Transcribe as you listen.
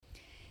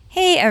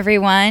Hey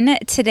everyone,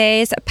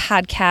 today's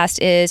podcast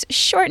is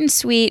short and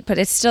sweet, but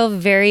it's still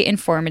very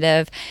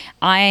informative.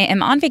 I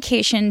am on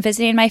vacation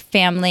visiting my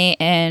family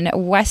in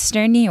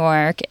Western New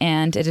York,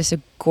 and it is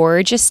a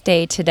gorgeous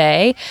day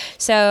today.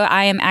 So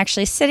I am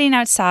actually sitting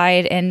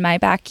outside in my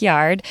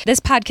backyard. This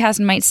podcast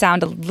might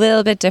sound a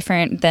little bit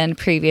different than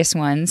previous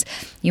ones.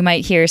 You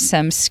might hear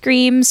some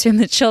screams from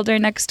the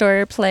children next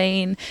door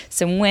playing,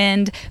 some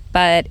wind,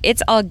 but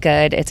it's all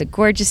good. It's a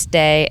gorgeous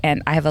day,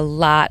 and I have a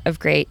lot of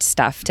great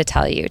stuff to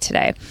tell you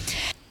today.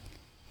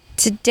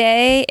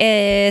 Today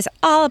is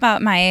all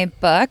about my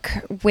book,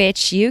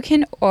 which you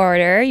can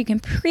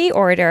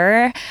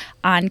pre-order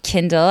on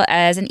Kindle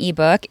as an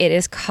ebook. It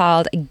is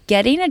called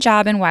Getting a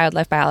Job in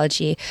Wildlife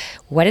Biology,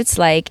 What It's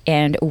Like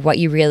and What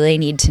You Really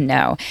Need to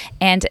Know.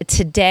 And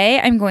today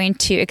I'm going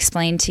to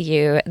explain to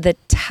you the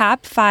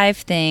top 5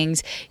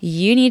 things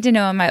you need to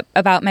know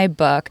about my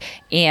book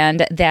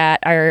and that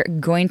are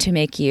going to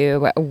make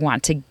you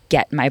want to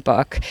get my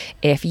book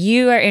if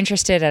you are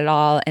interested at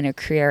all in a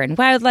career in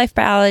wildlife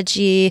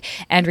biology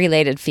and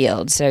related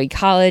fields, so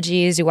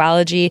ecology,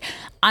 zoology.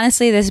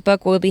 Honestly, this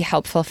book will be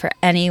helpful for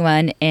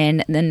anyone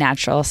in the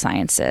natural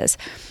sciences.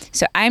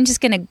 So I'm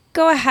just going to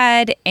go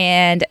ahead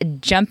and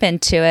jump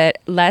into it.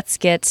 Let's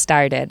get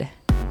started.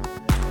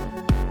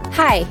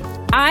 Hi,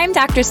 I'm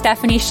Dr.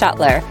 Stephanie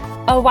Schuttler,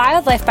 a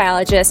wildlife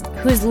biologist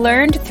who's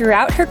learned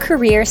throughout her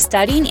career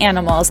studying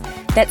animals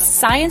that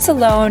science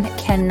alone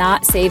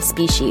cannot save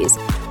species.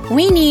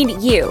 We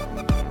need you.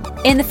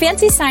 In the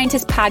Fancy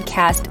Scientist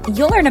podcast,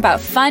 you'll learn about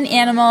fun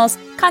animals,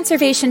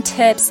 conservation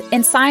tips,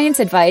 and science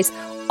advice,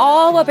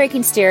 all while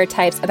breaking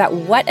stereotypes about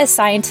what a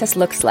scientist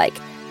looks like.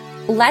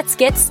 Let's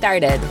get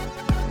started.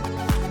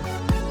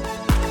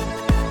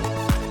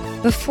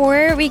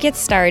 Before we get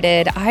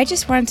started, I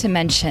just wanted to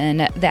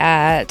mention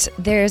that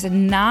there's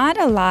not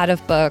a lot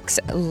of books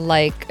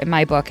like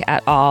my book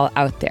at all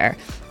out there.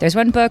 There's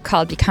one book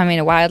called Becoming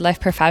a Wildlife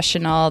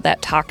Professional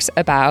that talks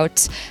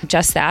about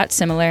just that,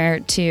 similar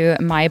to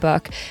my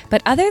book.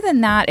 But other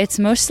than that, it's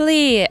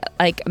mostly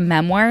like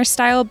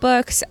memoir-style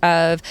books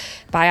of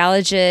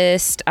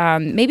biologists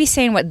maybe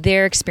saying what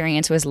their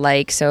experience was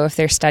like. So if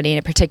they're studying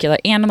a particular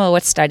animal,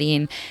 what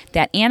studying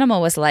that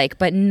animal was like,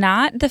 but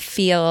not the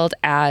field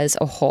as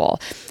a whole.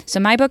 So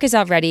my book is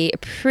already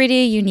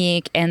pretty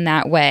unique in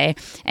that way.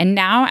 And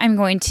now I'm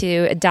going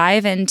to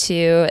dive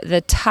into the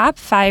top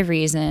 5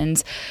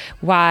 reasons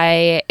why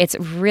it's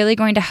really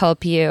going to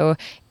help you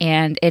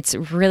and it's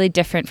really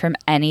different from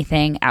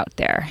anything out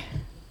there.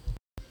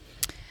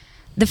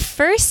 The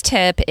first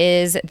tip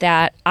is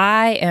that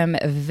I am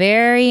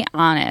very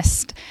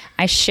honest.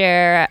 I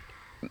share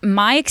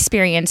my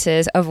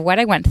experiences of what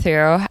I went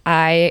through.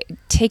 I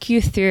take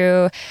you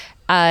through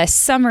a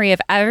summary of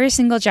every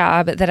single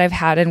job that I've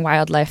had in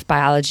wildlife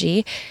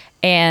biology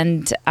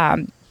and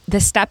the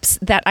steps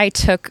that I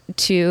took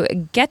to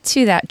get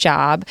to that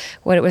job,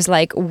 what it was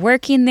like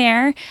working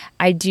there.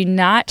 I do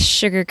not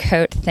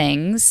sugarcoat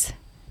things,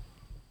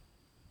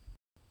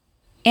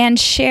 and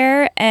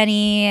share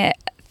any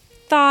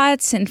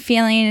thoughts and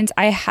feelings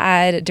I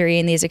had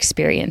during these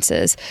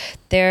experiences.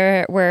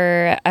 There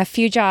were a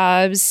few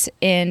jobs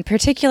in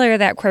particular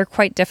that were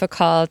quite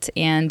difficult,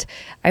 and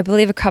I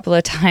believe a couple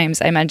of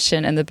times I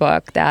mentioned in the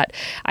book that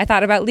I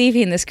thought about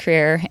leaving this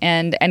career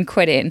and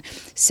quitting.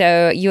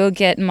 So you'll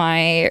get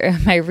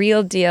my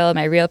real deal,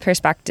 my real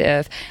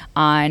perspective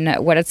on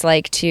what it's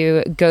like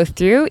to go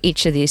through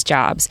each of these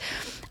jobs.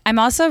 I'm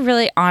also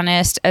really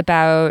honest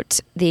about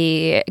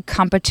the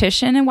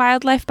competition in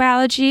wildlife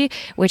biology,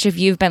 which if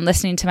you've been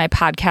listening to my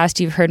podcast,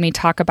 you've heard me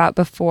talk about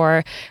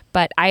before,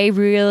 but I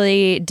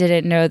really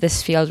didn't know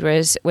this field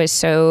was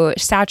so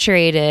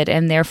saturated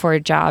and therefore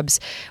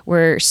jobs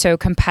were so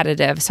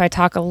competitive. So I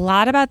talk a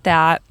lot about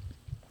that.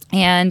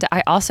 And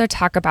I also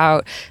talk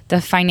about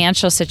the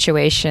financial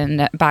situation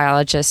that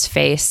biologists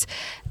face.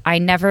 I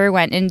never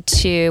went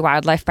into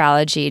wildlife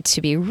biology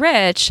to be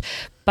rich,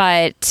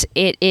 but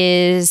it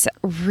is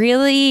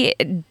really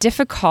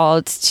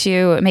difficult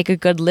to make a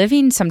good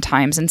living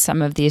sometimes in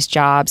some of these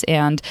jobs.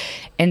 And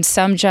in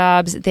some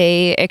jobs,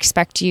 they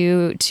expect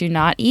you to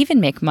not even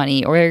make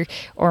money, or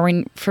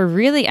for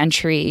really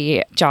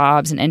entry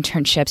jobs and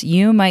internships,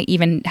 you might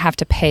even have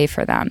to pay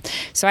for them.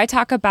 So I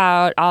talk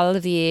about all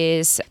of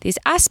these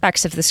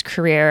aspects of this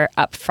career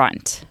up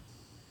front.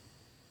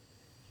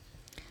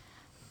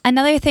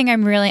 Another thing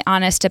I'm really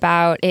honest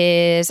about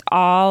is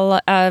all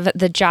of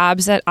the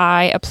jobs that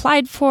I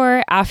applied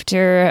for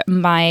after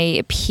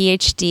my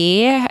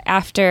PhD,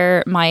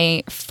 after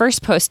my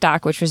first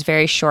postdoc, which was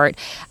very short.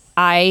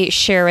 I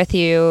share with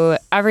you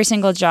every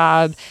single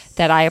job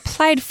that I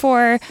applied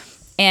for.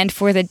 And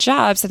for the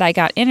jobs that I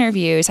got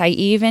interviews, I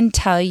even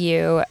tell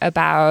you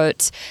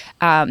about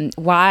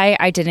why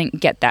I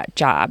didn't get that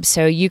job.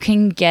 So you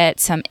can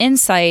get some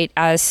insight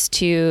as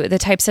to the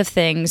types of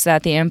things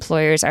that the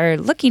employers are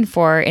looking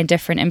for in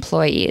different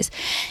employees.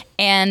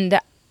 And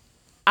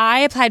I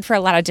applied for a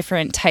lot of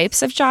different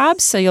types of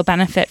jobs, so you'll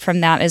benefit from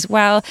that as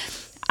well.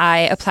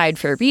 I applied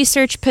for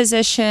research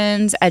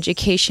positions,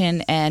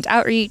 education and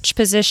outreach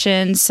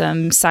positions,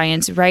 some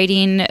science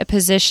writing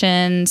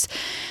positions.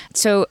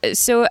 So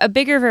a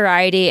bigger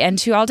variety, and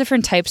to all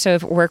different types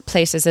of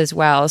workplaces as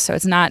well. So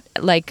it's not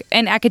like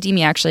in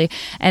academia, actually.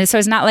 And so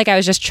it's not like I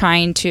was just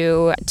trying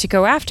to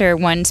go after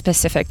one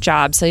specific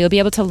job. So you'll be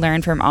able to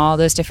learn from all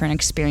those different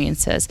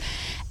experiences.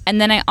 And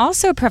then I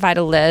also provide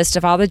a list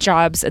of all the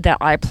jobs that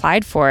I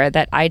applied for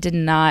that I did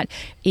not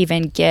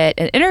even get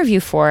an interview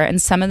for.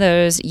 And some of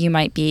those you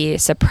might be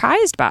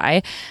surprised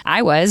by.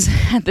 I was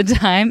at the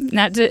time,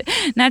 not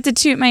to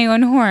toot my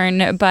own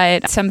horn,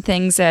 but some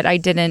things that I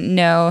didn't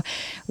know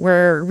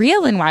were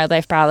real in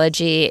wildlife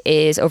biology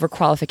is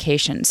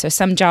overqualification. So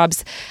some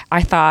jobs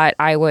I thought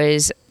I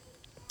was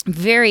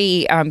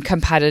very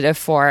competitive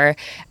for,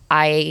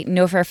 I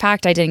know for a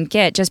fact I didn't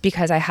get just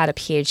because I had a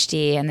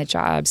PhD and the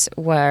jobs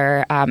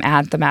were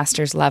at the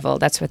master's level.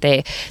 That's what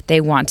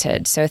they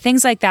wanted. So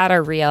things like that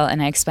are real,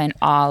 and I explain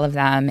all of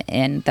them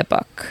in the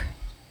book.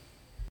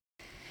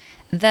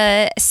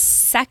 The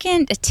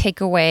second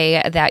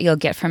takeaway that you'll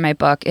get from my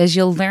book is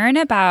you'll learn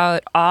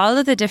about all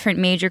of the different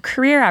major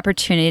career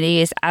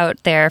opportunities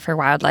out there for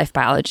wildlife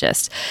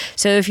biologists.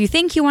 So if you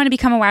think you want to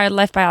become a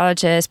wildlife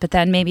biologist, but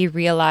then maybe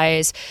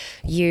realize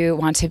you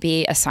want to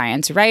be a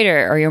science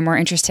writer or you're more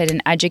interested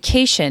in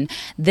education,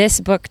 this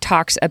book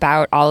talks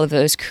about all of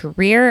those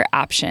career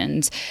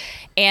options.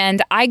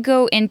 And I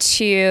go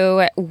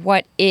into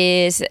what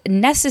is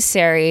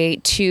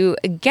necessary to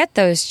get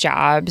those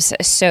jobs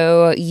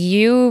so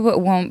you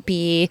won't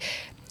be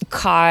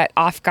caught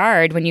off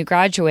guard when you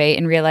graduate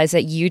and realize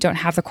that you don't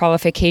have the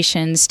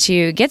qualifications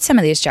to get some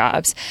of these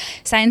jobs.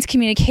 Science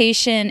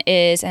communication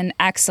is an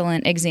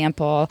excellent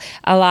example.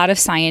 A lot of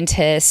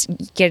scientists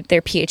get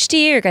their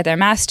PhD or get their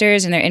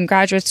master's and they're in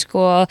graduate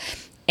school,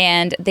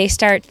 and they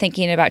start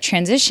thinking about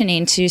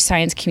transitioning to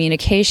science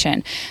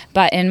communication.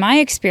 But in my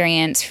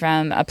experience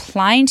from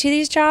applying to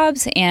these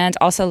jobs and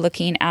also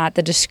looking at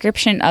the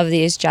description of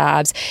these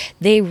jobs,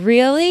 they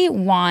really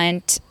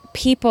want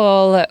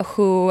people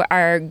who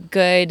are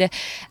good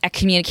at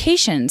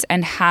communications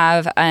and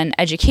have an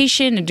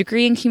education, a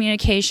degree in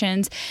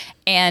communications,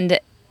 and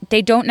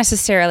they don't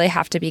necessarily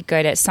have to be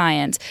good at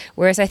science.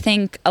 Whereas I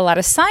think a lot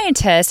of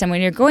scientists, and when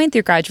you're going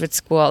through graduate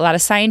school, a lot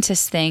of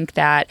scientists think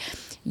that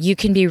you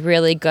can be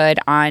really good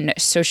on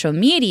social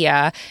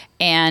media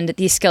and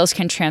these skills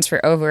can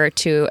transfer over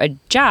to a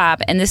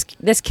job. And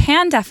this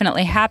can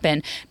definitely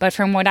happen. But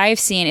from what I've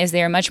seen is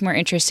they're much more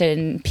interested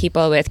in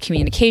people with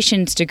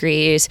communications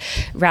degrees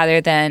rather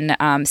than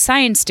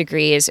science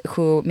degrees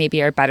who maybe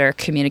are better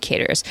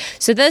communicators.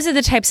 So those are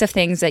the types of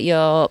things that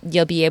you'll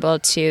be able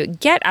to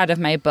get out of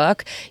my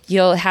book.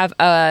 You'll have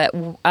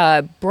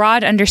a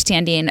broad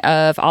understanding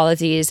of all of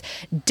these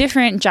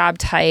different job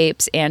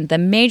types and the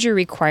major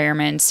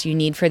requirements you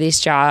need for these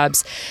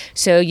jobs,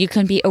 so you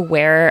can be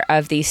aware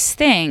of these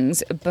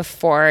things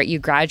before you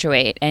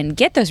graduate and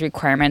get those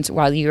requirements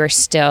while you are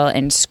still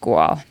in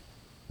school.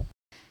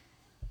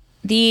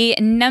 The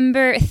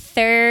number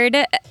three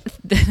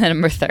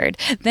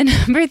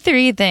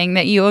thing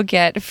that you will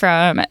get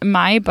from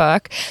my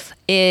book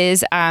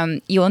is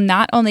you will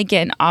not only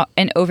get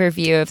an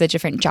overview of the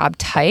different job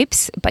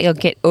types, but you'll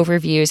get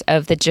overviews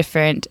of the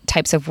different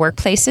types of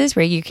workplaces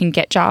where you can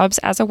get jobs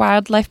as a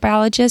wildlife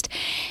biologist.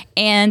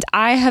 And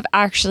I have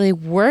actually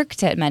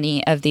worked at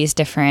many of these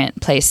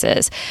different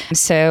places.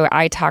 So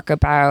I talk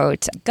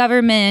about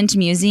government,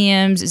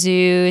 museums,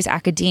 zoos,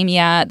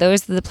 academia.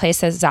 Those are the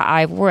places that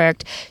I've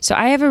worked. So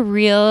I have a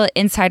real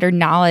insider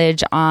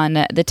knowledge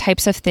on the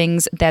types of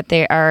things that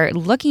they are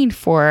looking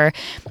for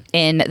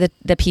in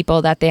the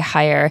people that they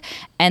hire.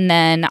 And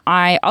then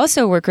I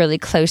also work really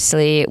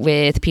closely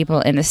with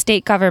people in the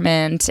state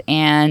government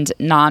and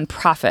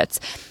nonprofits.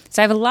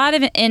 So I have a lot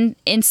of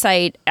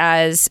insight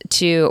as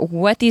to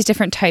what these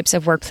different types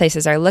of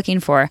workplaces are looking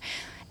for.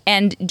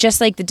 And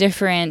just like the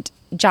different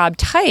job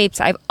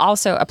types, I've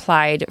also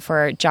applied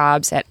for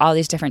jobs at all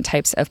these different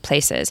types of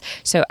places.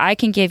 So I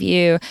can give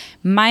you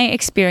my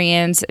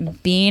experience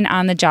being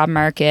on the job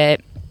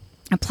market,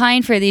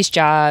 applying for these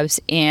jobs,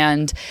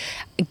 and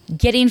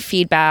getting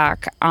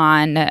feedback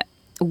on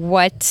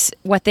what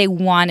they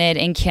wanted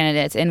in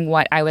candidates and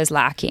what I was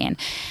lacking.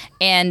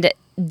 And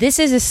this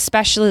is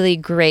especially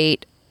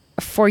great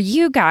for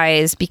you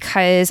guys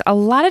because a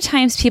lot of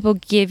times people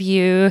give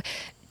you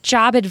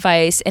job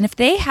advice, and if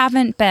they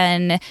haven't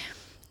been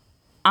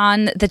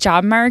on the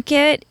job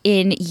market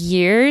in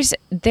years,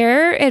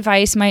 their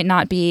advice might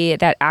not be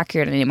that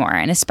accurate anymore.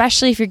 And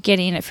especially if you're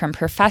getting it from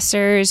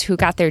professors who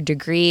got their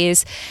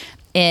degrees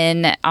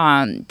in the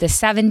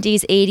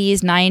 70s, 80s,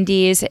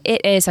 90s,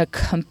 it is a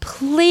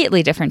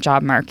completely different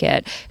job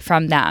market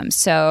from them.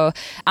 So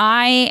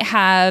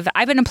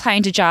I've been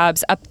applying to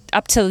jobs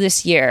up till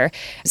this year.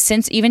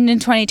 Since even in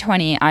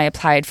 2020, I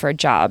applied for a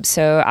job.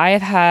 So I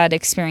have had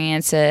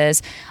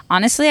experiences.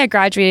 Honestly, I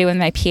graduated with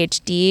my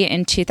PhD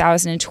in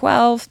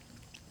 2012.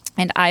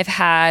 And I've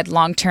had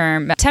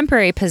long-term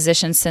temporary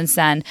positions since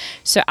then.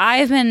 So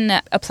I've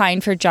been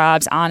applying for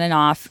jobs on and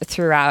off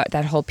throughout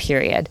that whole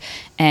period.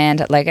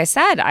 And like I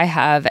said, I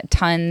have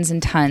tons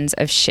and tons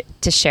of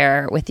to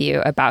share with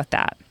you about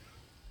that.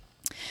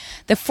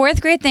 The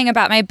fourth great thing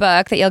about my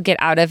book that you'll get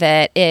out of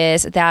it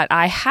is that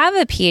I have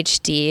a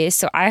PhD.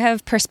 So I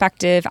have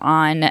perspective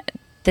on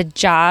the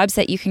jobs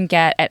that you can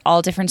get at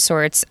all different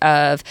sorts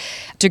of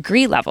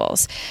degree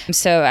levels.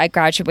 So I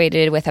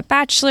graduated with a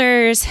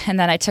bachelor's, and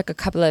then I took a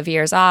couple of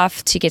years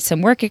off to get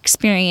some work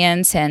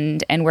experience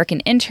and work in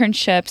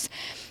internships.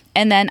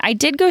 And then I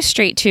did go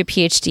straight to a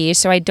PhD,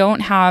 so I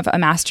don't have a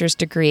master's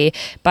degree,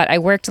 but I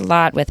worked a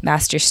lot with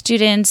master's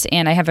students,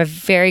 and I have a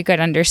very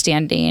good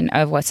understanding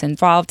of what's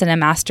involved in a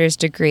master's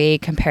degree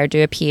compared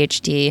to a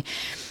PhD.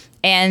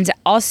 And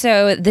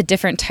also the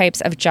different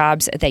types of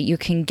jobs that you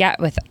can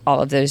get with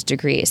all of those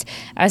degrees.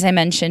 As I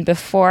mentioned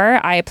before,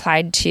 I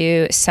applied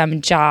to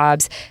some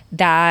jobs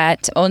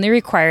that only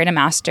required a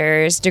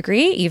master's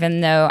degree,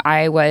 even though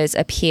I was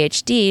a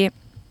PhD.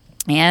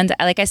 And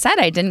like I said,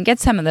 I didn't get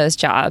some of those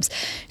jobs.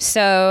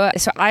 So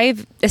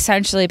I've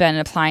essentially been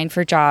applying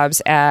for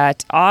jobs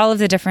at all of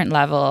the different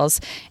levels,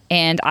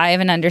 and I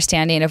have an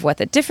understanding of what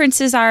the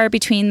differences are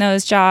between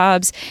those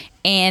jobs.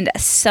 And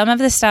some of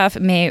the stuff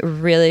may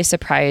really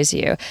surprise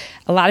you.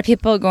 A lot of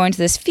people go into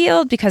this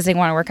field because they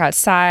want to work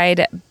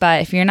outside,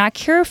 but if you're not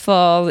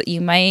careful, you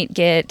might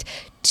get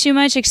too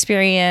much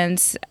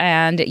experience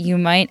and you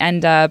might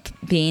end up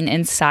being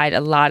inside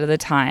a lot of the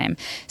time.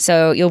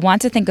 So you'll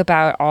want to think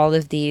about all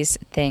of these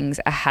things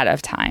ahead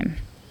of time.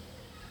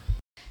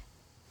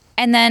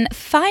 And then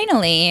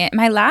finally,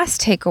 my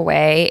last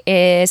takeaway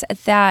is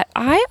that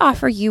I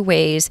offer you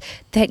ways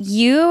that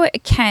you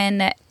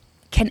can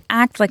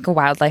act like a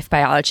wildlife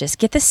biologist,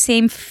 get the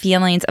same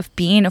feelings of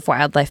being a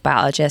wildlife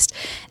biologist,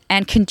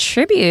 and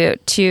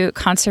contribute to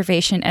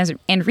conservation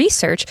and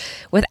research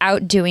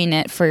without doing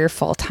it for your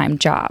full-time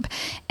job.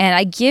 And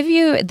I give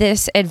you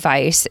this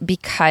advice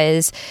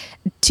because,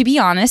 to be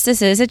honest,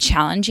 this is a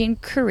challenging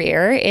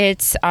career.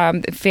 It's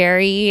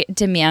very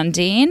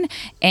demanding,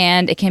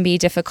 and it can be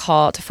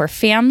difficult for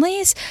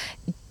families.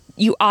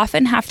 You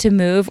often have to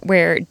move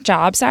where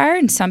jobs are,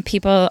 and some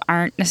people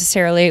aren't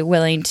necessarily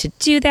willing to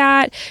do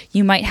that.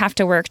 You might have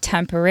to work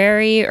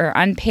temporary or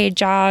unpaid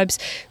jobs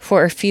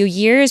for a few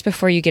years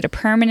before you get a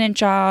permanent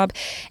job.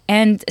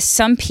 And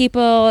some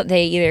people,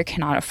 they either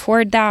cannot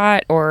afford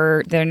that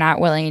or they're not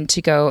willing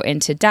to go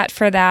into debt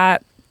for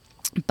that,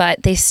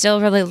 but they still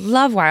really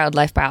love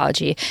wildlife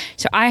biology.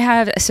 So I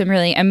have some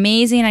really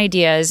amazing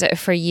ideas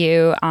for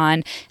you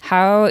on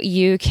how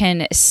you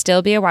can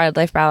still be a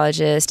wildlife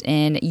biologist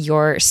in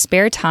your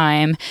spare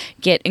time,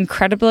 get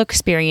incredible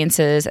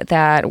experiences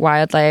that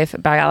wildlife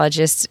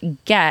biologists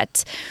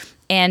get,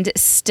 and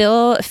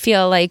still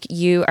feel like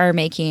you are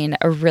making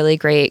a really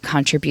great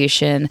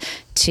contribution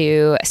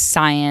to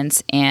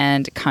science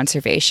and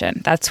conservation.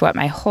 That's what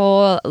my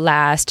whole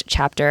last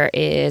chapter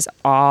is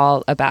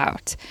all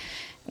about.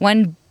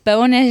 One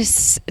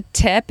bonus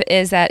tip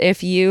is that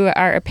if you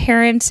are a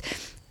parent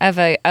of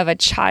a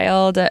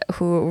child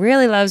who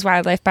really loves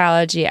wildlife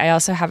biology, I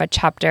also have a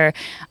chapter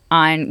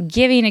on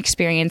giving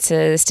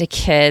experiences to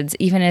kids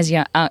even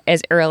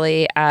as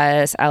early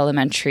as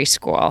elementary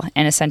school,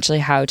 and essentially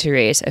how to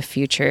raise a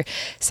future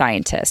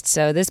scientist.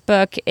 So this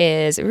book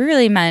is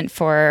really meant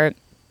for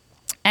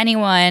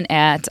anyone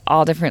at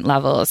all different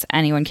levels.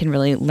 Anyone can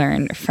really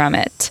learn from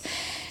it.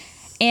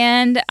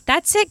 And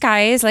that's it,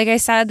 guys. Like I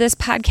said, this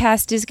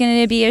podcast is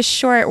going to be a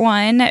short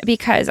one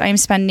because I'm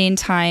spending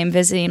time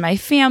visiting my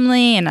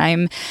family and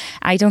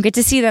I don't get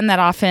to see them that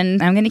often.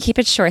 I'm going to keep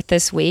it short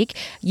this week.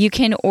 You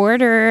can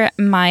order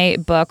my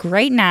book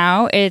right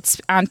now.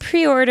 It's on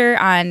pre-order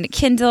on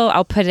Kindle.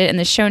 I'll put it in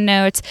the show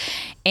notes.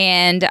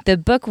 And the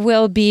book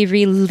will be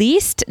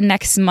released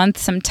next month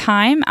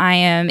sometime. I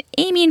am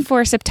aiming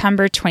for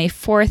September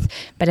 24th,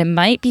 but it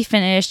might be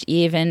finished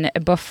even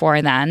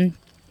before then.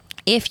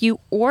 If you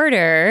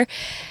order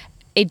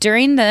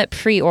during the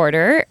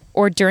pre-order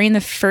or during the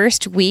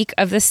first week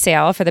of the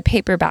sale for the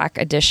paperback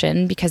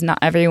edition, because not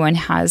everyone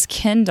has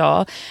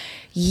Kindle,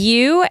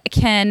 you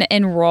can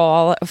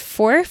enroll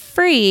for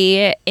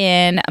free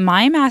in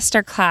my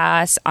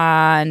masterclass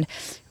on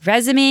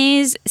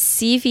resumes,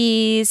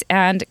 CVs,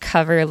 and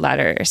cover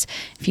letters.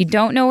 If you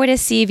don't know what a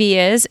CV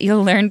is,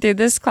 you'll learn through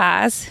this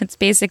class. It's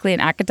basically an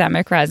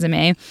academic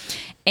resume.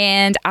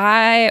 And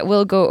I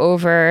will go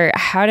over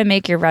how to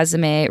make your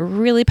resume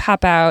really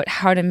pop out,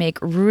 how to make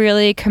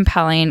really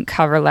compelling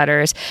cover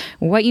letters,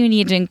 what you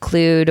need to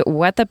include,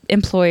 what the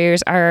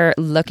employers are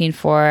looking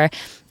for,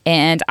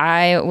 and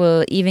I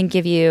will even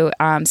give you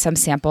some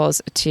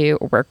samples to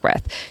work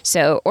with.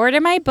 So order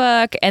my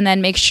book and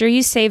then make sure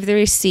you save the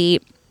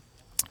receipt.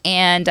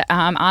 And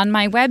on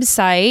my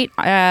website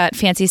at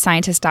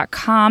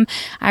fancyscientist.com,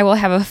 I will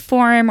have a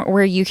form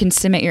where you can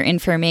submit your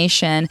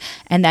information,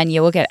 and then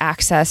you will get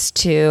access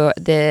to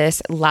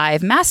this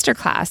live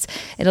masterclass.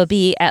 It'll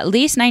be at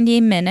least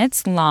 90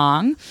 minutes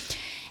long.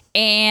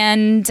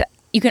 And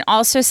You can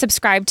also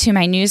subscribe to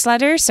my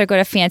newsletter. So go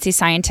to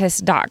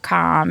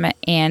fancyscientist.com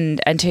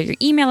and enter your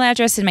email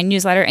address in my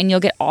newsletter, and you'll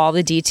get all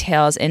the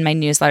details in my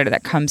newsletter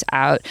that comes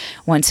out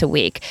once a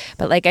week.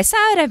 But like I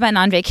said, I've been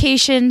on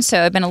vacation,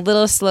 so I've been a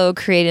little slow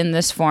creating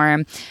this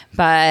form,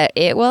 but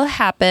it will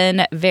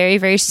happen very,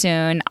 very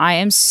soon. I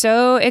am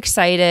so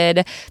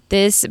excited.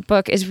 This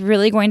book is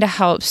really going to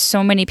help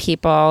so many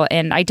people,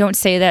 and I don't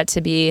say that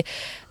to be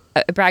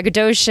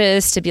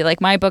braggadocious, to be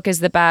like my book is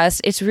the best.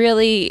 It's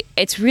really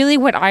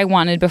what I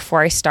wanted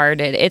before I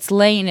started. It's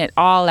laying it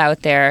all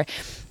out there.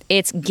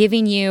 It's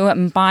giving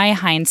you my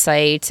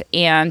hindsight,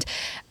 and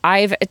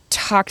I've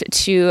talked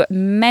to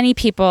many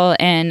people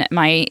in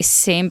my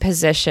same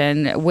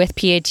position with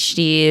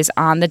PhDs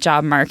on the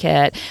job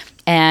market,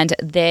 and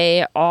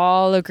they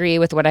all agree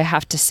with what I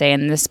have to say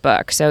in this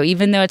book. So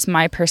even though it's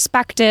my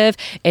perspective,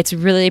 it's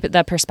really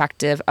the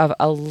perspective of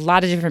a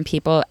lot of different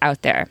people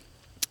out there.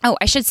 Oh,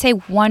 I should say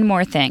one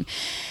more thing.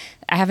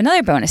 I have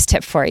another bonus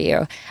tip for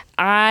you.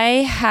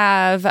 I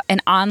have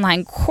an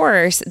online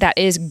course that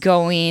is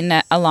going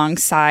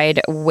alongside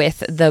with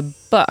the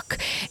book.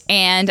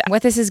 And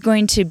what this is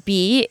going to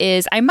be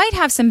is I might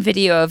have some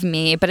video of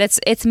me, but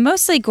it's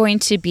mostly going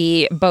to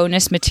be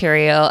bonus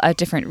material of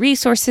different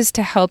resources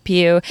to help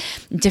you,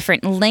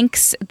 different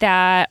links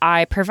that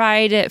I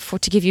provide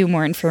to give you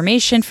more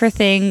information for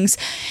things.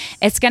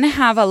 It's going to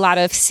have a lot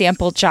of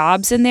sample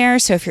jobs in there.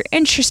 So if you're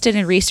interested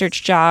in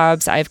research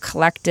jobs, I've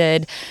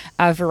collected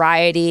a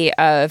variety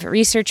of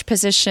research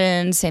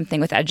positions, same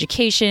thing with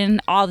education,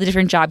 all the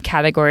different job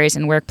categories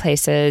and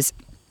workplaces.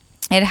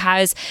 It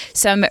has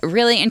some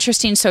really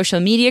interesting social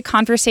media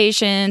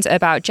conversations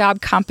about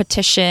job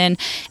competition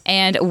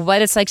and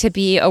what it's like to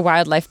be a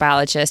wildlife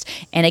biologist.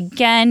 And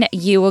again,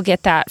 you will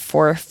get that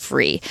for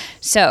free.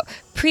 So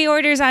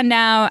pre-orders on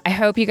now. I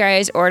hope you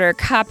guys order a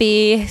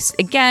copy.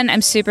 Again,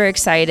 I'm super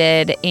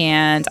excited,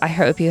 and I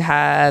hope you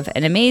have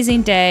an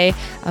amazing day.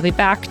 I'll be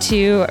back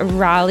to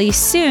Raleigh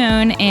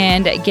soon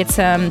and get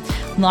some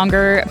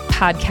longer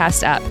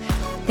podcast up.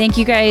 Thank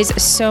you guys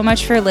so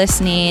much for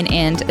listening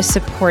and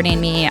supporting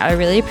me. I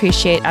really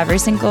appreciate every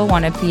single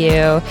one of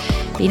you.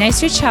 Be nice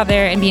to each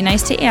other and be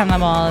nice to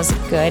animals.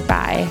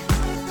 Goodbye.